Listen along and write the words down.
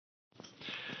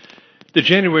The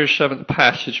January 7th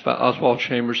passage by Oswald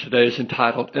Chambers today is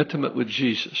entitled Intimate with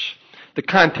Jesus. The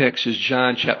context is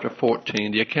John chapter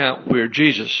 14, the account where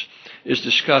Jesus is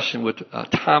discussing with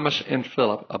Thomas and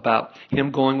Philip about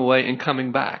him going away and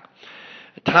coming back.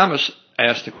 Thomas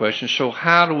asked the question, so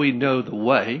how do we know the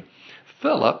way?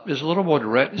 Philip is a little more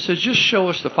direct and says, just show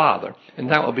us the Father,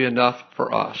 and that will be enough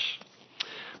for us.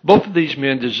 Both of these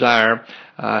men desire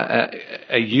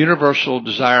a universal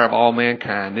desire of all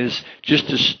mankind is just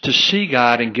to see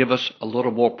God and give us a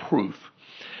little more proof.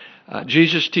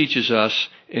 Jesus teaches us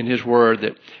in His Word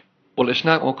that, well, it's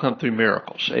not going to come through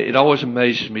miracles. It always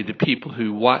amazes me the people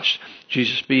who watched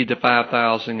Jesus feed the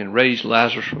 5,000 and raise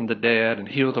Lazarus from the dead and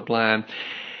heal the blind,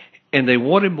 and they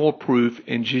wanted more proof,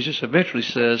 and Jesus eventually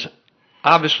says,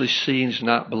 obviously seeing is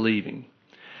not believing.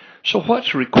 So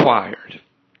what's required?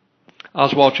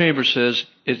 Oswald Chambers says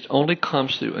it only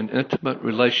comes through an intimate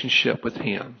relationship with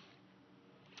Him.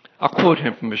 I'll quote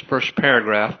him from his first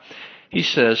paragraph. He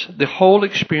says, the whole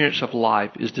experience of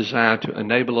life is designed to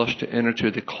enable us to enter into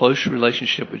the close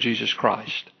relationship with Jesus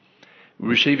Christ. We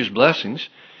receive His blessings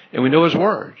and we know His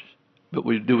Word, but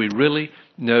do we really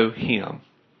know Him?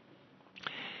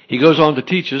 He goes on to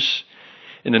teach us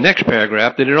in the next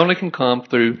paragraph that it only can come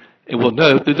through, and we'll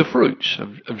know through the fruits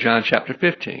of John chapter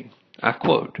 15. I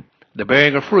quote, the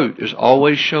bearing of fruit is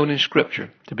always shown in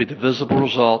Scripture to be the visible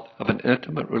result of an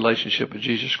intimate relationship with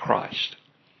Jesus Christ.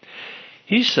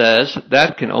 He says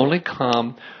that can only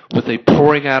come with a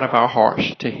pouring out of our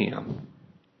hearts to Him.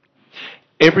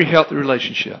 Every healthy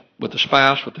relationship with a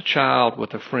spouse, with a child,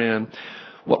 with a friend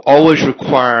will always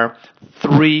require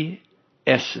 3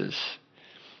 S's.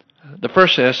 The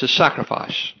first S is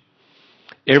sacrifice.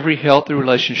 Every healthy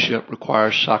relationship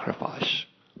requires sacrifice,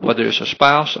 whether it's a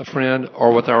spouse, a friend,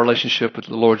 or with our relationship with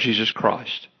the Lord Jesus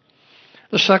Christ.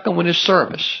 The second one is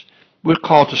service. We're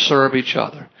called to serve each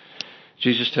other.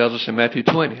 Jesus tells us in Matthew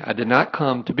 20, I did not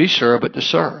come to be served, but to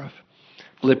serve.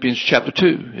 Philippians chapter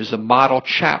 2 is the model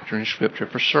chapter in Scripture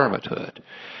for servanthood.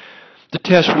 The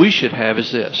test we should have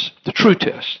is this. The true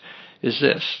test is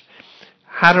this.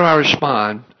 How do I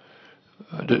respond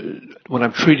when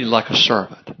I'm treated like a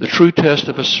servant? The true test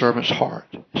of a servant's heart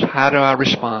is how do I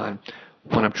respond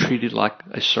when I'm treated like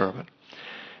a servant?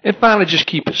 And finally, just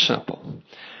keep it simple.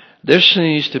 There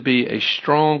seems to be a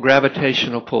strong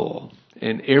gravitational pull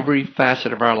in every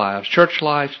facet of our lives, church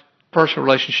life, personal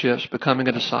relationships, becoming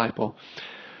a disciple,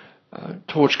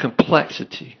 towards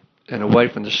complexity and away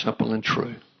from the simple and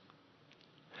true.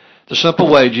 The simple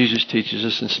way Jesus teaches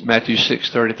us in Matthew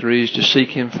 6:33 is to seek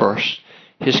Him first,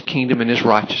 His kingdom and His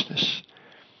righteousness,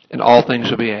 and all things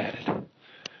will be added.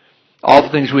 All the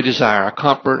things we desire, our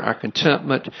comfort, our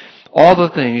contentment, all the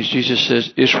things, Jesus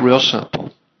says, it's real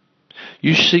simple.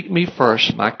 You seek me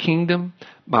first, my kingdom,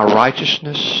 my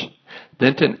righteousness,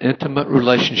 then an intimate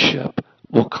relationship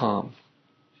will come.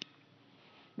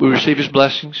 We receive His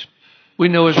blessings. We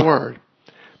know His Word.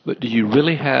 But do you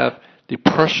really have the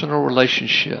personal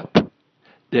relationship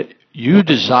that you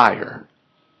desire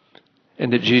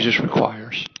and that Jesus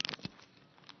requires?